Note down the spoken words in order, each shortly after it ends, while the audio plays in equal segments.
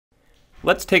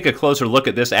Let's take a closer look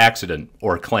at this accident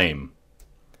or claim.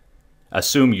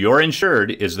 Assume your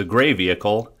insured is the gray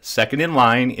vehicle second in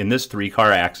line in this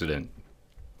three-car accident.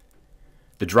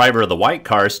 The driver of the white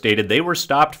car stated they were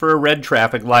stopped for a red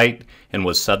traffic light and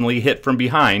was suddenly hit from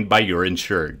behind by your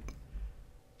insured.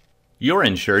 Your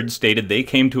insured stated they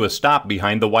came to a stop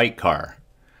behind the white car.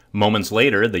 Moments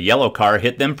later, the yellow car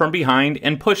hit them from behind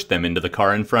and pushed them into the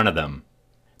car in front of them.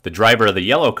 The driver of the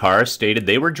yellow car stated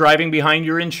they were driving behind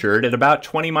your insured at about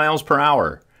 20 miles per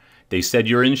hour. They said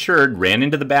your insured ran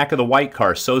into the back of the white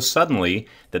car so suddenly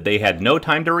that they had no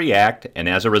time to react and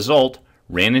as a result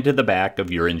ran into the back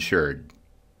of your insured.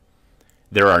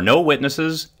 There are no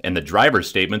witnesses and the driver's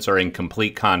statements are in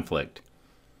complete conflict.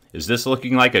 Is this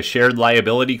looking like a shared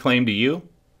liability claim to you?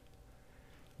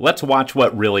 Let's watch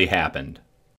what really happened.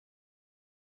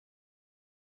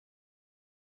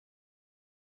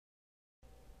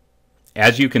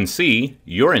 As you can see,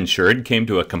 your insured came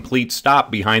to a complete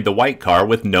stop behind the white car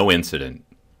with no incident.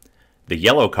 The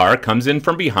yellow car comes in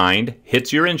from behind,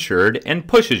 hits your insured, and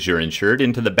pushes your insured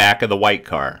into the back of the white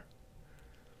car.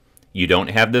 You don't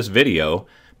have this video,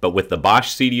 but with the Bosch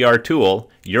Cdr tool,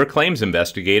 your claims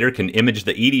investigator can image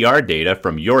the EDR data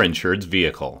from your insured's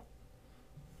vehicle.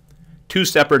 Two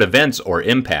separate events or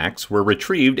impacts were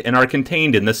retrieved and are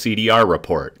contained in the Cdr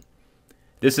report.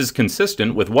 This is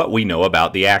consistent with what we know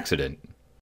about the accident.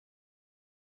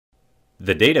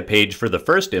 The data page for the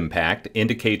first impact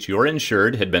indicates your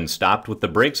insured had been stopped with the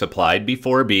brakes applied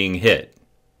before being hit.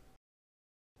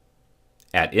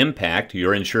 At impact,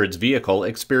 your insured's vehicle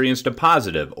experienced a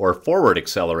positive or forward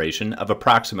acceleration of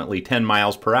approximately 10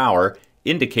 miles per hour,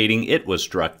 indicating it was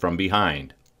struck from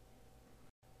behind.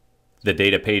 The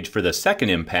data page for the second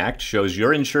impact shows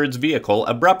your insured's vehicle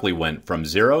abruptly went from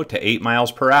 0 to 8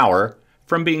 miles per hour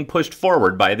from being pushed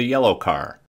forward by the yellow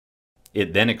car.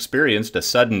 It then experienced a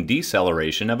sudden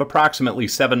deceleration of approximately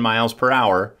 7 miles per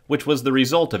hour, which was the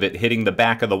result of it hitting the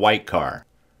back of the white car.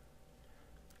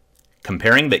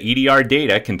 Comparing the EDR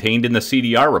data contained in the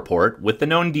Cdr report with the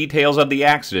known details of the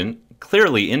accident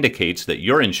clearly indicates that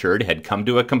your insured had come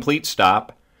to a complete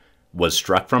stop, was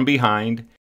struck from behind,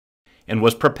 and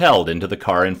was propelled into the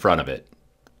car in front of it.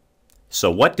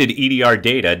 So what did EDR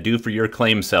data do for your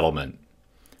claim settlement?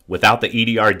 Without the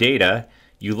EDR data,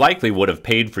 you likely would have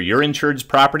paid for your insured's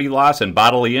property loss and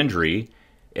bodily injury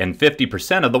and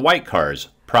 50% of the white car's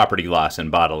property loss and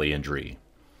bodily injury.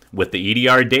 With the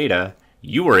EDR data,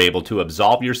 you were able to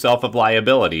absolve yourself of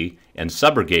liability and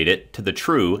subrogate it to the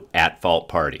true at-fault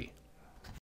party.